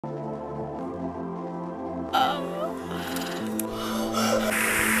All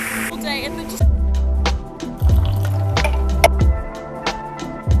day and then just.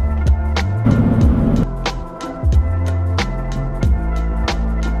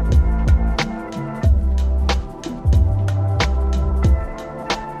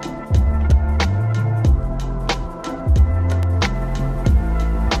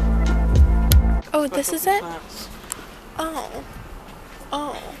 Oh, this is it? Oh.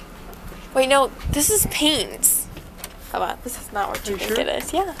 Oh. Wait, no, this is paint. How about this is not what you think it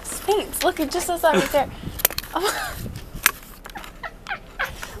is. Yeah, it's paint. Look, it just says that right there. Oh.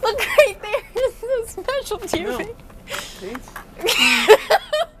 Look right there. It's a specialty. No. Paint?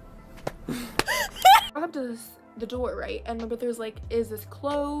 I up to the door, right? And my brother's like, is this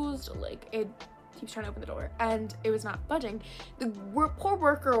closed? Like, it keeps trying to open the door and it was not budging. The poor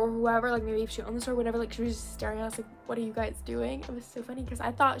worker or whoever, like maybe if she owned the store or whatever, like she was just staring at us like, what are you guys doing? It was so funny because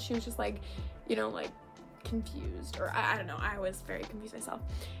I thought she was just like, you know, like confused, or I don't know, I was very confused myself.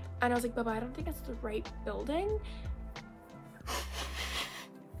 And I was like, Bubba, I don't think it's the right building.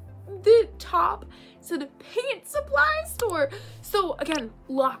 The top said paint supply store. So again,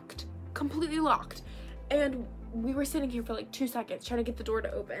 locked, completely locked. And we were sitting here for like 2 seconds trying to get the door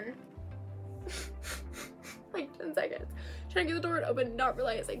to open. Like 10 seconds trying to get the door to open, not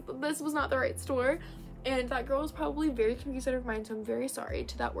realizing that this was not the right store. And that girl was probably very confused out of her mind, so I'm very sorry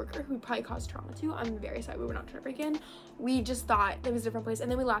to that worker who probably caused trauma to. I'm very sorry. We were not trying to break in. We just thought it was a different place,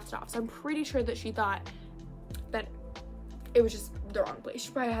 and then we laughed it off. So I'm pretty sure that she thought that it was just the wrong place.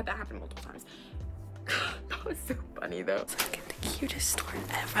 She probably had that happen multiple times. That was so funny though. Let's look at the cutest store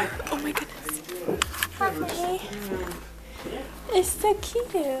ever. Oh my goodness. Hi. It's so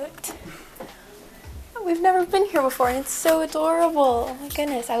cute. We've never been here before and it's so adorable. Oh my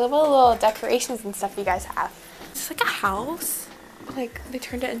goodness. I love all the little decorations and stuff you guys have. It's like a house. Like they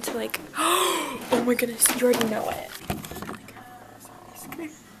turned it into like, oh my goodness, you already know it.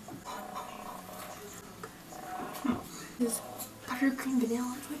 This buttercream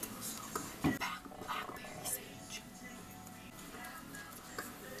vanilla, it's like so good. Blackberry sage.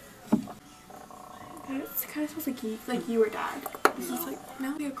 It kind of smells like you or dad. This is like,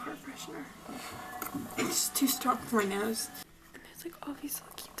 now like a car freshener. It's too strong for my nose. And there's like all these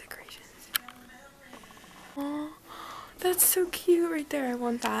little cute decorations. Oh, that's so cute right there. I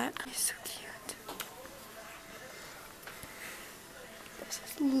want that. It's so cute. This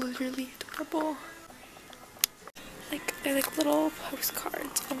is literally adorable. Like, they're like little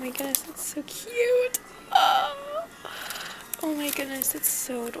postcards. Oh my goodness, that's so cute. Oh my goodness, it's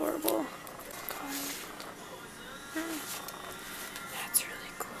so adorable. God. That's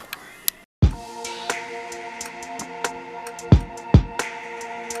really cool.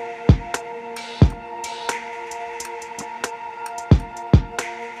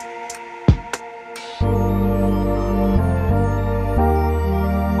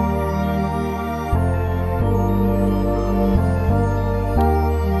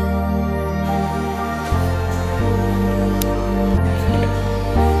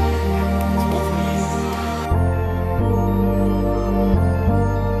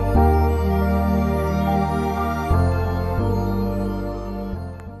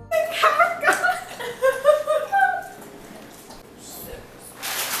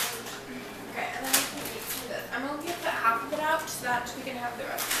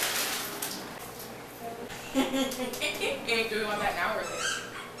 Do we want that now or later?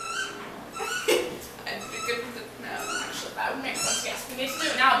 No, actually, that would make sense. Yes, we need to do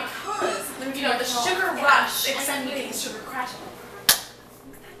it now because, you know, the sugar rush is sending the sugar crashing.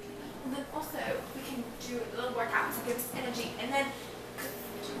 And then also, we can do a little workout to give us energy, and then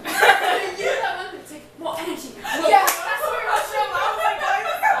use that one to take more energy. Yeah, that's what we're going to show. I was like, oh,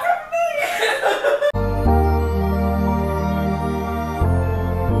 you're so good for me.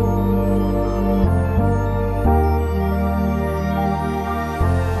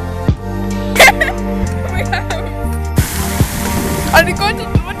 Are they going to do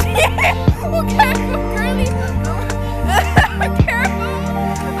it? Oh, careful, girly. Oh, careful.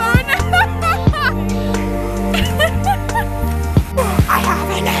 Oh, no. I have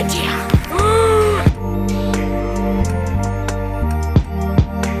an idea.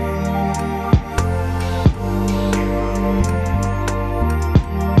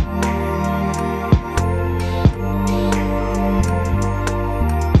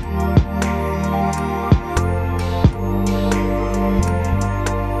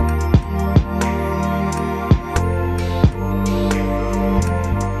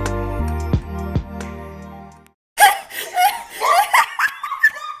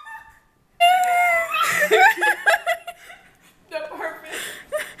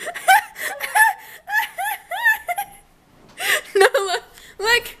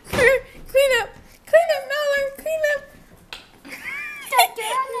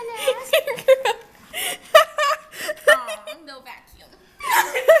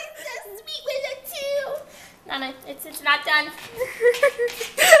 It's so sweet with it too. Nana, it's not done.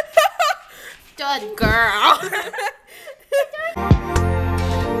 Good girl.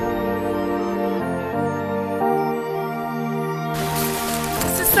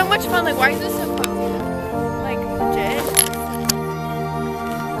 This is so much fun. Like, why is this so cozy? Like, legit.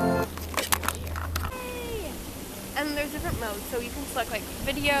 And there's different modes, so you can select like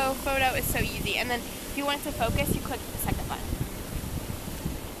video, photo. Is so easy. And then if you want it to focus, you click the second button.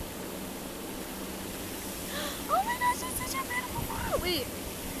 Oh my gosh, that's such a beautiful photo. Wait.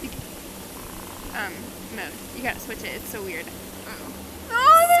 Mode. You gotta switch it. It's so weird.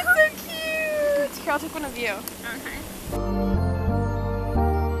 Oh, that's so cute. Here, I'll take one of you. Okay.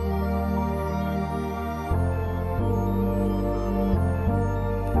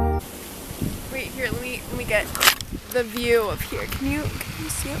 Wait, here, let me get the view of here. Can you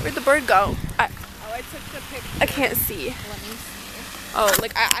see it? Where'd the bird go? I took the picture. I can't see. Let me see. Oh,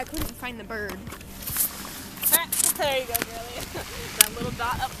 like I couldn't find the bird. There you go, girlie. That little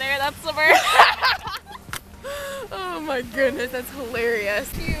dot up there, that's the bird. Oh my goodness, that's hilarious.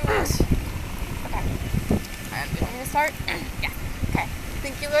 Cute. Okay. I'm gonna start. Yeah. Okay.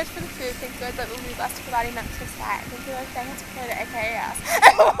 Thank you, Lord, for the food. Thank you, Lord, that will be blessed for body, not too fat. Thank you, Lord, for thanks for the AKS.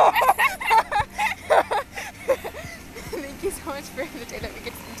 Thank you so much for the day that we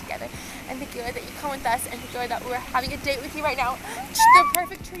get to spend together. And thank you, Lord, that you come with us. And thank you, Lord, that we're having a date with you right now. The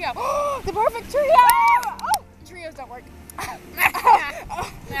perfect trio. The perfect trio. Oh, trios don't work.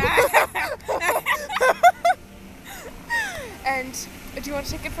 And do you want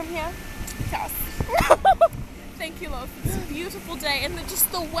to take it from here? Yes. Thank you, love, for this beautiful day and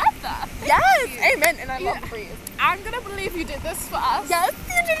just the weather. Yes, amen. And I love the breeze. I'm gonna believe you did this for us. Yes,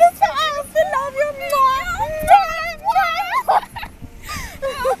 you did this for us. I love you.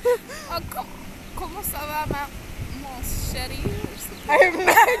 ¿Cómo se llama? Machete or something? I have no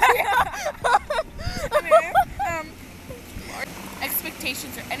idea. Anyway, Lord,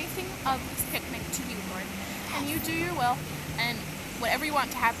 expectations or anything of this picnic to you, Lord. And you do your will, and whatever you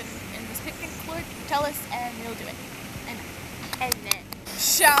want to happen in this picnic, Lord, tell us and we'll do it. And then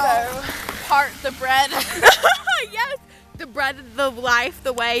shall part the bread. Yes, the bread of the life,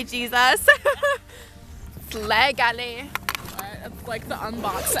 the way, Jesus. Legally. It's like the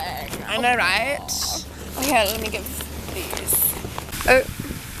unboxing. I know, right? Oh yeah, let me give these. Oh,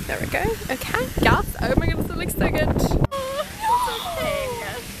 there we go. Okay, yes. Oh my goodness, it looks so good. Oh,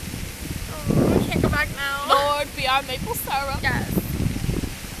 I can't go back now. Lord, be our maple syrup. Yes.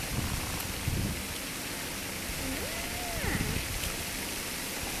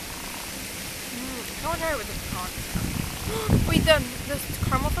 I want to try it with the pecans. Wait, the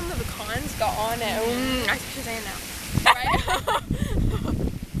caramel from the pecans got on it. I see what you're saying now. Right?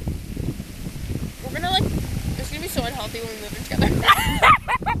 We're gonna like, it's gonna be so unhealthy when we move in together.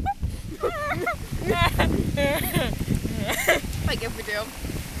 Like if we do.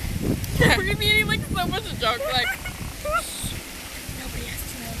 We're gonna be eating like so much junk, like Nobody has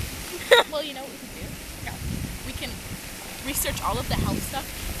to know. well, you know what we can do? Yeah. We can research all of the health stuff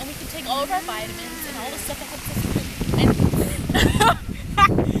and we can take all of our vitamins and all the stuff that helps us food.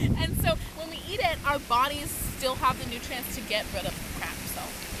 And so when we eat it, our bodies still have the nutrients to get rid of the crap, so.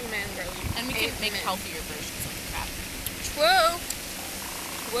 Amen, girlie. And we can make healthier versions of the crap. Whoa.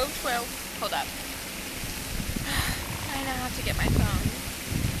 Whoa, whoa. Hold up. I now have to get my phone.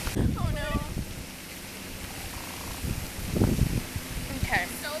 Oh no. Okay.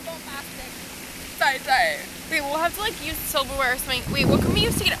 So bombastic. Sorry. Wait, we'll have to like use silverware or something. Wait, what can we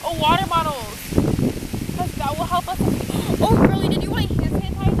use to get it? Oh, water bottles. Because that will help us. Oh, girlie, did you want hand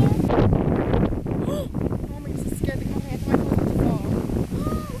sanitizer? Oh my gosh, this scared the company. I thought my phone was going to fall.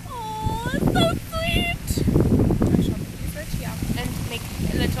 Oh, it's so sweet. I shall research, yeah. And make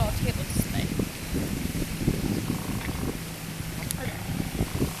a little table display.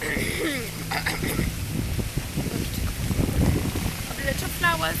 A little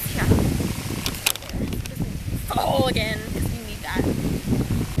flowers, yeah. Fall again, because we need that. So,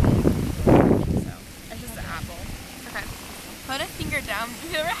 it's just an apple. Okay. Put a finger down.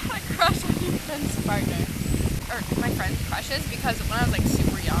 Have you ever had a crush on your friend's partner? Or my friend's crushes, because when I was like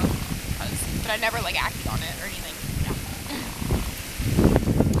super young, but I never like acted on it or anything. Yeah.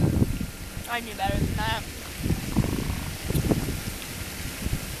 I knew better than that.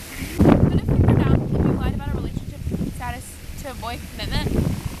 Put a finger down. Can you lie about a relationship status to avoid commitment?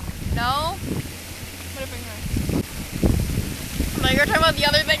 No? Put a finger. I'm like, you're talking about the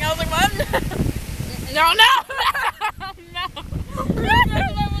other thing. I was like, what? No. No.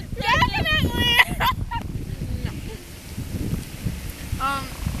 Definitely. No.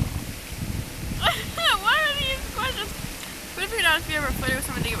 What are these questions? Put a finger down if you're ever flirted with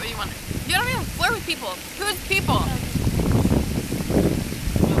someone to get what you wanted? You don't even flirt with people. Who's people?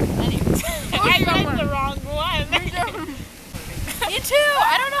 I read the wrong one. Me too.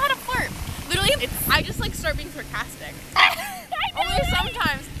 I don't know how to flirt. Literally, I just like start being sarcastic. Only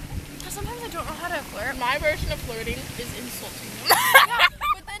sometimes. Because sometimes I don't know how to flirt. My version of flirting is insulting them. Yeah,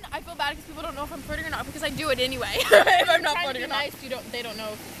 but then I feel bad because people don't know if I'm flirting or not because I do it anyway. If I'm not flirting or not. Nice, they don't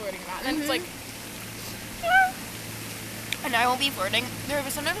know if you're flirting or not. And then it's like, and I won't be flirting.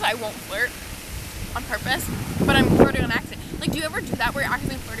 Sometimes I won't flirt on purpose, but I'm flirting on accident. Like, do you ever do that where you're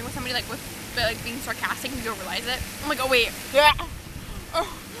accidentally flirting with somebody, like, being sarcastic and you don't realize it? I'm like, oh wait. yeah. Oh.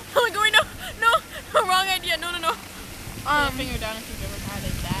 I'm like, oh wait, no, wrong idea. No. Put a finger down if you've ever had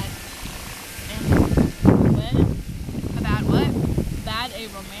a bad. A bad what? Bad a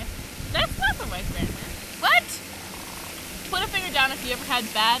romantic. That's not the right grammar. What? Put a finger down if you ever had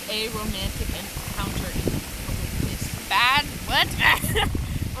bad a romantic encounter in the public place. Bad what?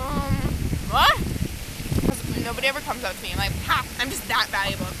 What? Because nobody ever comes up to me. I'm like, ha, I'm just that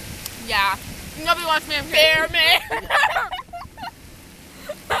valuable. Yeah. Nobody wants me. I'm Bear man.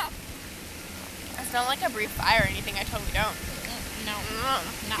 It's not like I breathe fire or anything. I totally don't. No.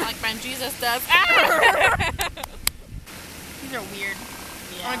 Not like my Jesus does. These are weird.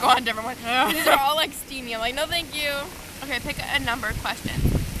 Yeah. I'm gonna go on a different one. These are all like steamy. I'm like, no thank you. Okay, pick a number question.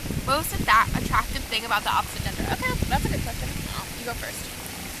 What was that attractive thing about the opposite gender? Okay, that's a good question. You go first.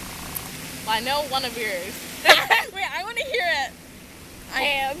 Well, I know one of yours. Wait, I want to hear it.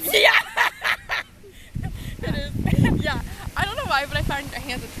 Hands. Yeah. It is. Yeah. I don't know why, but I find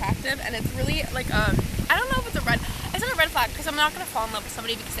hands attractive, and it's really like I don't know if it's not a red flag because I'm not gonna fall in love with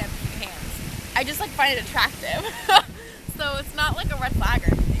somebody because they have cute hands. I just like find it attractive. So it's not like a red flag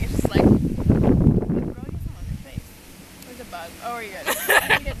or anything. It's just like there's a bug. Oh, are you good? I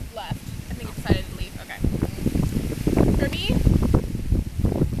think it left. I think it decided to leave. Okay. For me,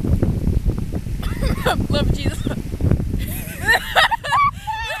 love Jesus.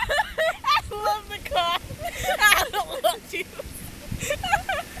 I love the car. I don't love Jesus.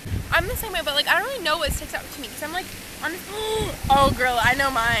 I'm the same way, but like I don't really know what sticks out to me because I'm like, honestly. Oh, girl, I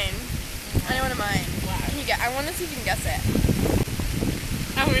know mine. I know one of mine. Wow. Can you get? I want to see if you can guess it.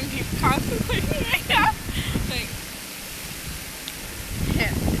 I'm gonna be contemplating right now. Like,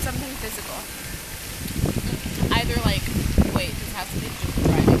 Yeah, it's something physical. either like, wait, this has to be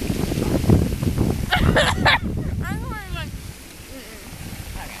driving. I don't know, like,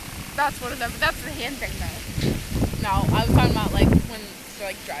 Okay. that's one of them. That's the hand thing, though. No, I was talking about like when they're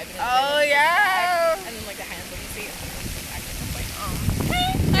like driving. Oh yeah. And then like the hands on the seat.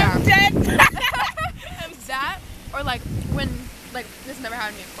 Yeah. I'm dead. That or like when like this never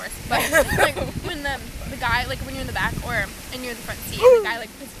happened to me, of course, but like when the guy like when you're in the back or and you're in the front seat and the guy like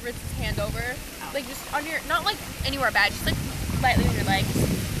puts his hand over like just on your not like anywhere bad, just like lightly on your legs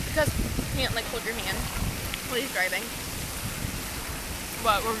because you can't like hold your hand while he's driving.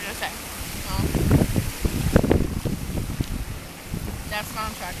 What were we gonna say? That's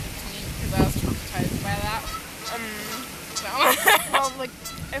not attractive to me because I was traumatized by that. Well, like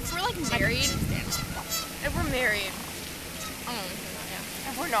if we're like married, if we're married.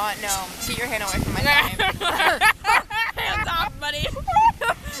 If we're not, no. Get your hand away from my thigh. Hands off, buddy.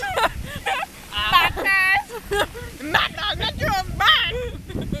 Not your back.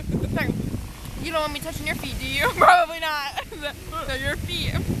 You don't want me touching your feet, do you? Probably not. No, your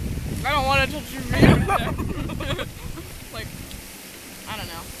feet. I don't want to touch your feet. Like, I don't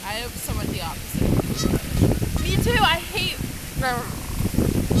know. I have somewhat the opposite. Me too. I hate.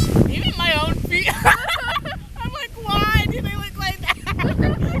 Even my own feet. I'm like, why do they look like that?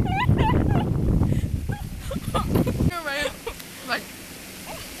 You're right. Like,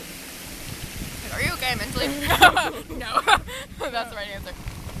 are you okay mentally? No. That's the right answer.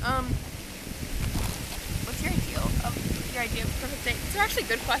 What's your idea of perfect date? These are actually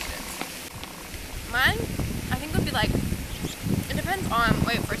good questions. Mine, I think would be like, it depends on,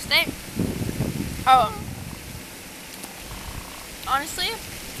 first date? Oh. Honestly,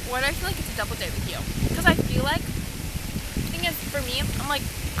 what I feel like it's a double date with you. Because I feel like, the thing is, for me, I'm like,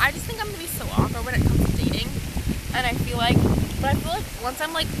 I just think I'm going to be so awkward when it comes to dating. And I feel like once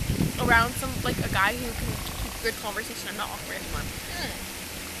I'm like around a guy who can keep good conversation, I'm not awkward anymore.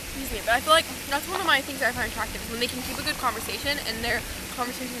 Excuse me, but I feel like that's one of my things that I find attractive is when they can keep a good conversation and their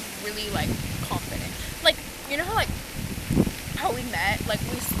conversation is really like confident. Like, you know how we met, like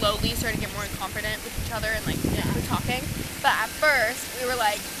we slowly started to get more confident with each other and like we're talking. But at first we were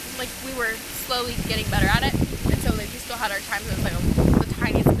like we were slowly getting better at it, and so like we still had our times where it was like the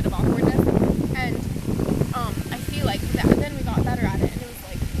tiniest bit of awkwardness. And I feel like then we got better at it, and it was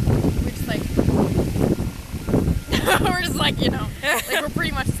like we're just like we're just like, you know, like we're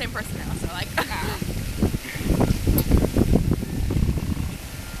pretty much the same person now, so like,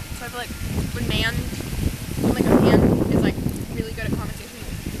 So I feel like when like a man is like really good at conversation,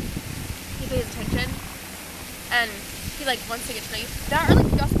 he pays attention, and he like wants to get to know you. That or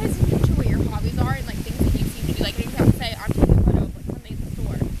like he also pays attention to what your hobbies are and like things that you seem to do. Like you can say, I'm taking a photo of like something at the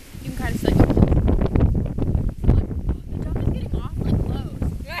store. You can kind of say, like, the jump is getting awfully close.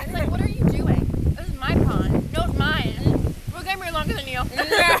 It's like, what are you doing? This is my pond. No, it's mine. What game are longer than you? I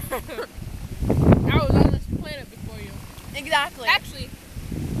was on this planet before you. Exactly. Actually,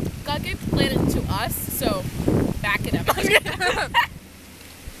 God gave the planet to us, so back it up.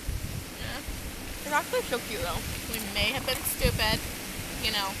 It's actually so cute though. We may have been stupid,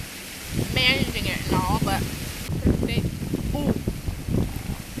 you know, managing it and all, but they,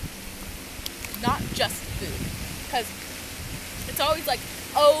 not just food, because it's always like,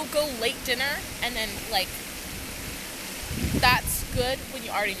 oh, go late dinner, and then like that's good when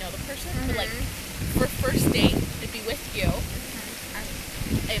you already know the person, but like for first date, it'd be with you, and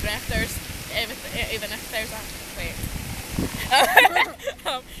even if there's wait,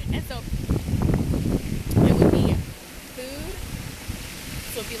 and so it would be food,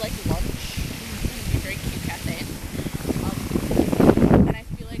 so it'd be like lunch, it'd be a very cute cafe, and I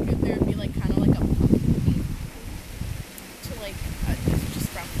feel like there would be like kind of like a pub movie to like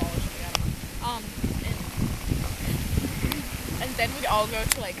just grab fall or something, I don't know, and then we'd all go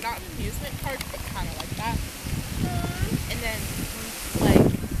to like not an amusement park but kind of like that, and then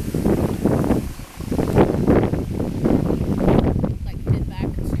like head back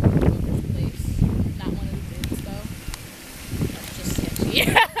to Booker's place. Not one of the dudes though. That's just sketchy.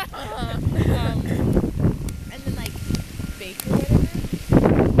 And then like bake or whatever.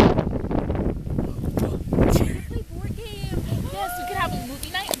 Play board games. Yes, we could have a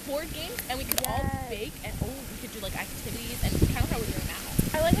movie night, board games, and we could all bake, and we could do like activities, and kind of how we're doing now.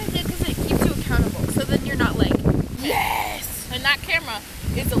 I like that idea because it keeps you accountable. So then you're not like, yes. And that camera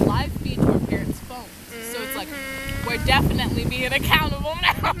is a live feed to our parents' phones, so it's like we're definitely being accountable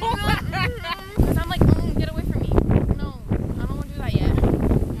now. Because I'm like, get away from me. No, I don't want to do that yet.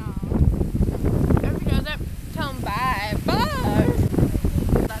 No. If he does it, tell him bye. Bye.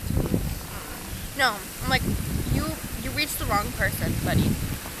 That's no. I'm like, you reached the wrong person, buddy.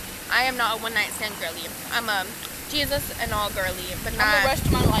 I am not a one night stand girly. I'm a Jesus and all girly, but not. I'm the rest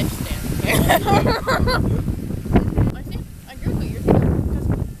of my life stand. I think I agree with what you're saying because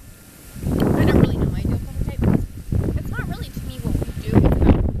I don't really know my ideal couple type because it's not really to me what we do, it's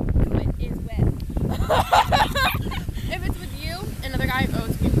about who it is with. If it's with you, another guy, oh,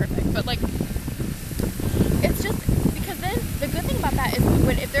 it's gonna be perfect. But like, it's just because then the good thing about that is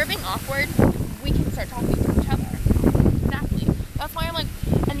when if they're being awkward, we can start talking to each other. Exactly. That's why I'm like,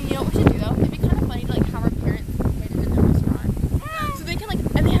 and you know what we should do though? It'd be kind of funny to like have our parents sit in the restaurant, so they can like,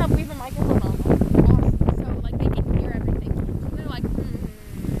 and we have a microphone on them. Awesome. So like they can hear everything. So they're like,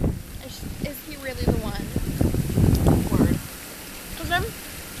 is he really the one? Word.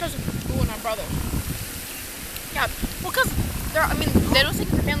 Because Ooh, and our brother. yeah, well, because they don't think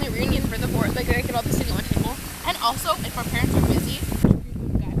it's a family reunion for the board. Like they could all be sitting on a table. And also, if our parents are busy,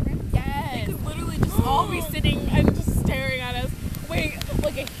 guy friends, Yes. they could literally just all be sitting and just staring at us. Wait,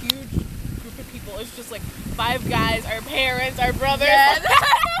 like a huge group of people. It's just like 5 guys, our parents, our brothers. Yes.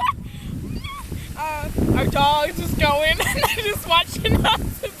 Our dog just going and they're just watching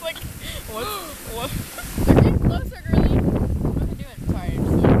us. It's like, what? They're getting closer, girly. What are they doing? Sorry,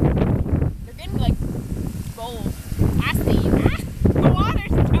 they're getting like bold. I see you. The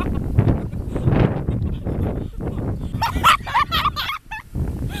water's down.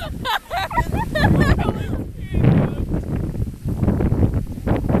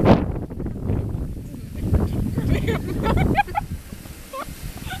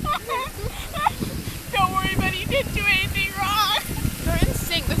 Don't worry, buddy. You didn't do anything wrong. They're in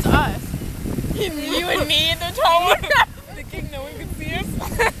sync. It's us. You and me in the tower. Thinking no one could see us.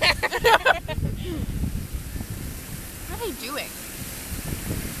 What are they doing?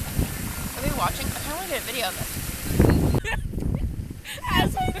 Are they watching? I kind of want to get a video of this. I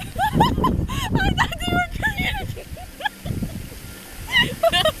thought they were communicating.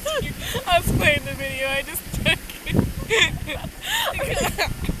 I was playing the video. I just took it.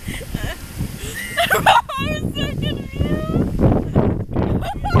 I was so confused.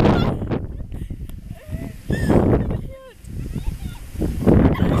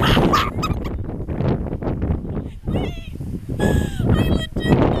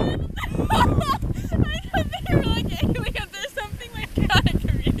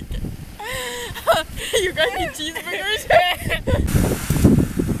 You guys need cheeseburgers?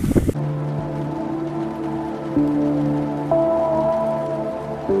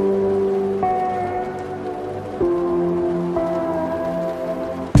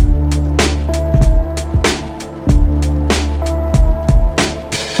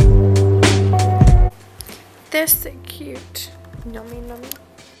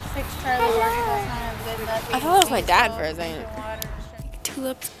 I thought it was my dad for a second.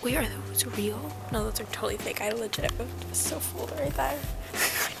 Tulips. Wait, are those real? No, those are totally fake. I legit was so fooled right there. I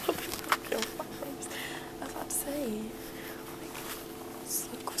love the flowers. I was about to say, like, this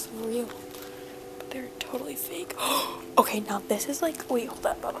looks real, but they're totally fake. Okay, now this is like, wait, hold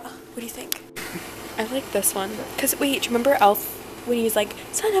up, Bubba. What do you think? I like this one. Cause wait, do you remember Elf when he's like,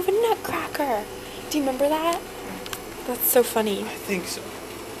 son of a nutcracker? Do you remember that? That's so funny. I think so.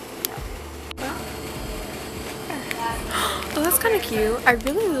 Oh, that's kind of cute. I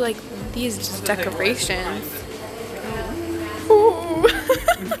really like these decorations. Ooh.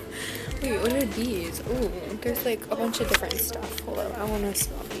 Wait, what are these? Ooh, there's like a bunch of different stuff. Hold on, I want to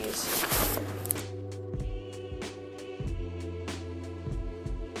smell these.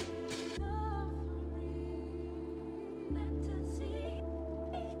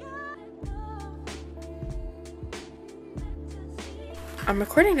 I'm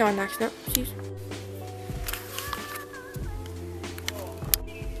recording now on accident. Jeez.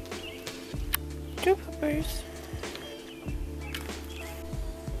 Two peppers.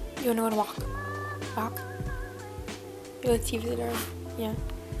 You wanna go and walk? Walk? You like TV the door? Yeah.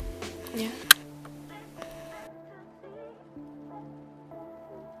 Yeah.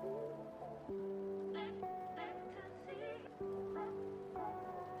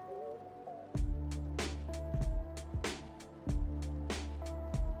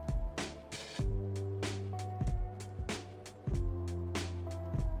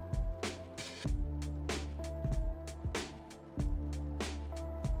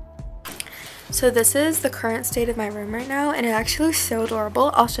 So this is the current state of my room right now, and it actually looks so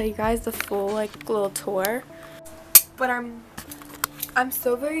adorable. I'll show you guys the full like little tour. But I'm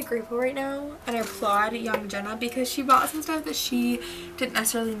so very grateful right now, and I applaud young Jenna because she bought some stuff that she didn't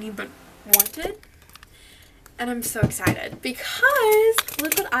necessarily need but wanted. And I'm so excited because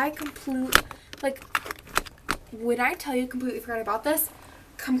look what I when I tell you completely forgot about this,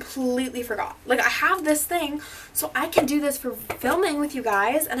 completely forgot. Like, I have this thing so I can do this for filming with you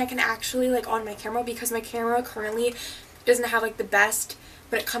guys, and I can actually like on my camera, because my camera currently doesn't have like the best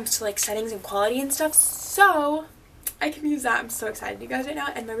when it comes to like settings and quality and stuff, so I can use that. I'm so excited, you guys, right now.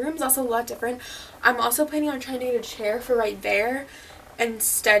 And my room's also a lot different. I'm also planning on trying to get a chair for right there,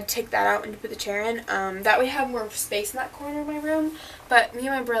 instead take that out and put the chair in. That way I have more space in that corner of my room. But me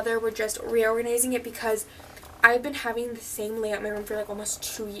and my brother were just reorganizing it because I've been having the same layout in my room for like almost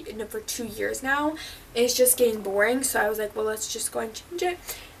 2 years now. It's just getting boring, so I was like, well, let's just go and change it.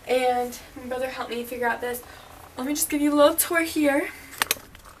 And my brother helped me figure out this. Let me just give you a little tour here.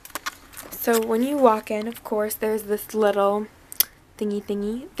 So when you walk in, of course, there's this little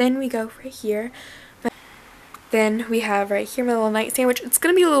thingy. Then we go right here. Then we have right here my little nightstand, which it's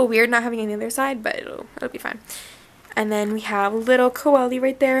going to be a little weird not having it on the other side, but it'll be fine. And then we have a little koali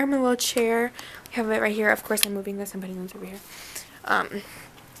right there, my little chair. We have it right here. Of course, I'm moving this. I'm putting this over here.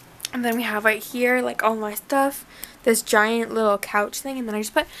 And then we have right here, like, all my stuff. This giant little couch thing. And then I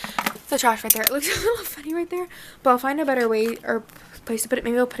just put the trash right there. It looks a little funny right there. But I'll find a better way or place to put it.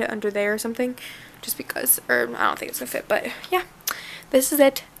 Maybe I'll put it under there or something. Just because, or I don't think it's going to fit. But, yeah. This is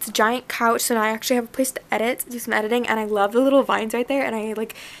it. It's a giant couch, so now I actually have a place to edit, do some editing, and I love the little vines right there, and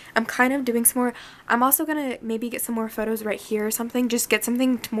I'm kind of doing some more. I'm also gonna maybe get some more photos right here or something, just get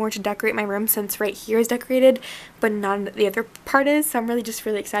something more to decorate my room, since right here is decorated, but none of the other part is, so I'm really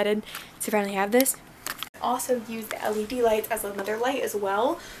excited to finally have this. I also use the LED lights as another light as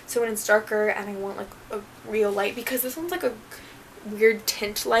well, so when it's darker and I want like a real light, because this one's like a weird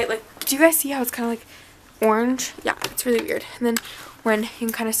tint light. Like, do you guys see how it's kind of like orange? Yeah, it's really weird. And then when you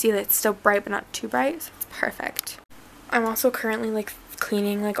can kind of see that it's still bright but not too bright, so it's perfect. I'm also currently like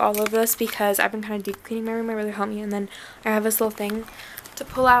cleaning like all of this because I've been kind of deep cleaning my room. My brother helped me, and then I have this little thing to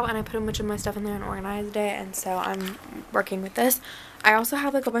pull out, and I put a bunch of my stuff in there and organized it, and so I'm working with this. I also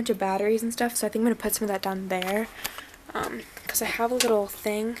have like a bunch of batteries and stuff, so I think I'm going to put some of that down there because I have a little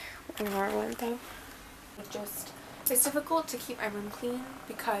thing. I don't know where it went though. It's difficult to keep my room clean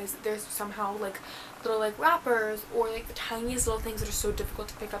because there's somehow like little like wrappers or like the tiniest little things that are so difficult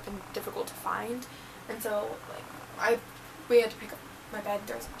to pick up and difficult to find, and so like we had to pick up my bed.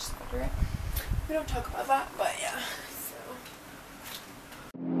 There's much stuff under it. We don't talk about that, but yeah.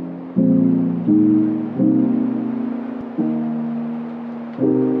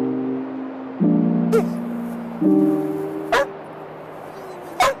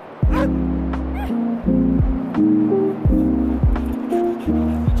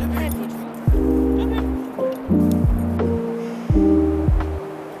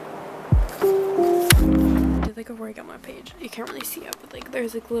 On my page, you can't really see it, but like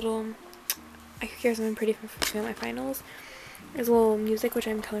there's like little, I could get something pretty for my finals. there's a little music which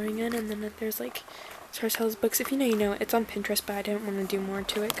I'm coloring in, and then there's like Sarcel's books. If you know, you know. It's on Pinterest, but I didn't want to do more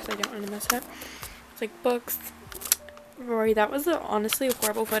to it because I don't want to mess it up. It's like books. Rory, that was honestly a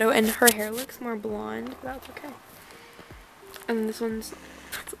horrible photo, and her hair looks more blonde, but that's okay. And this one's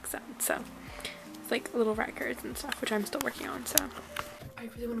looks sad, so it's like little records and stuff, which I'm still working on. So I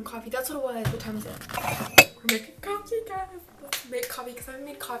really want a coffee. That's what it was. What time is it? We're making coffee, guys. Let's make coffee because I haven't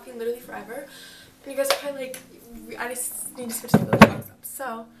made coffee in literally forever. And you guys are probably like, I just need to switch the village box up.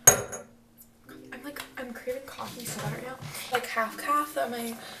 So I'm craving coffee so bad right now. Like half calf that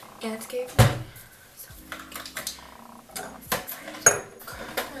my aunt gave me. So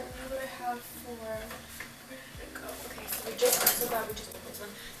what I have for, where did it go? Okay, so we just, so glad we just opened this one.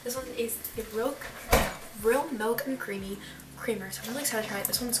 This one is the real milk and creamer. So I'm really excited to try it.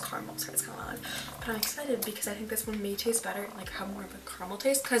 This one's caramel, so it's kind of loud. But I'm excited because I think this one may taste better and like have more of a caramel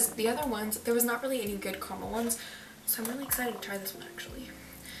taste. Because the other ones, there was not really any good caramel ones. So I'm really excited to try this one actually.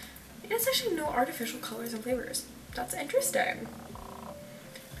 And it's actually no artificial colors and flavors. That's interesting.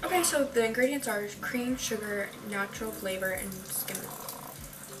 Okay, so the ingredients are cream, sugar, natural flavor, and skim milk.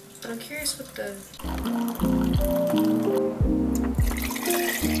 But I'm curious what the...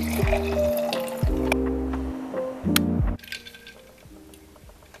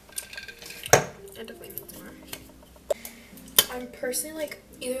 It definitely needs more. I'm personally like,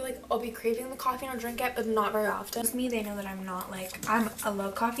 either like I'll be craving the coffee and I'll drink it, but not very often. With me, they know that I'm not like, I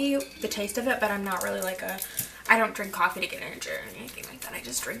love coffee, the taste of it, but I'm not really like I don't drink coffee to get energy or anything like that. I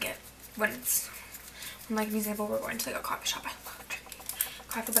just drink it when it's, like an example, we're going to like a coffee shop. I love drinking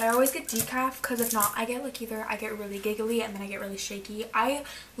coffee, but I always get decaf because if not, I get like either I get really giggly and then I get really shaky. I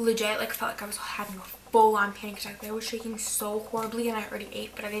legit like felt like I was having a full-on panic attack. I was shaking so horribly and I already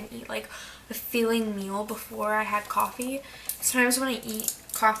ate, but I didn't eat like a filling meal before I had coffee. Sometimes when I eat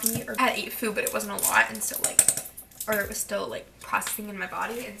coffee, or I ate food but it wasn't a lot, and so like, or it was still like processing in my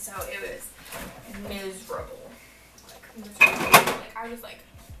body, and so it was miserable. Like miserable. Like I was like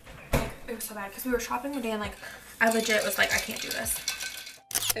it was so bad because we were shopping one day and like I legit was like, I can't do this.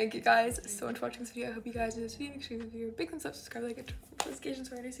 Thank you guys so much for watching this video. I hope you guys enjoyed this video. Make sure you give a big thumbs up, subscribe, like, and notifications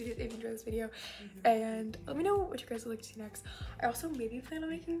for our next videos if you enjoyed this video. And let me know what you guys would like to see next. I also maybe plan on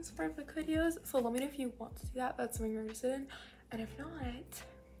making some more vlog videos, so let me know if you want to see that. That's something you're interested in. And if not,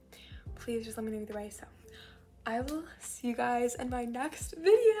 please just let me know either way. So I will see you guys in my next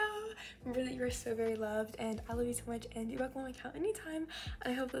video. Remember that you are so very loved, and I love you so much, and you're welcome on my account anytime.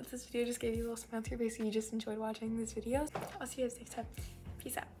 And I hope that this video just gave you a little smile to your face and you just enjoyed watching these videos. I'll see you guys next time.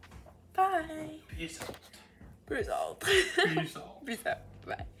 Peace out. Bye. Peace out. Peace out. Peace out. Peace out.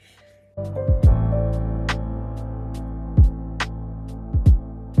 Bye.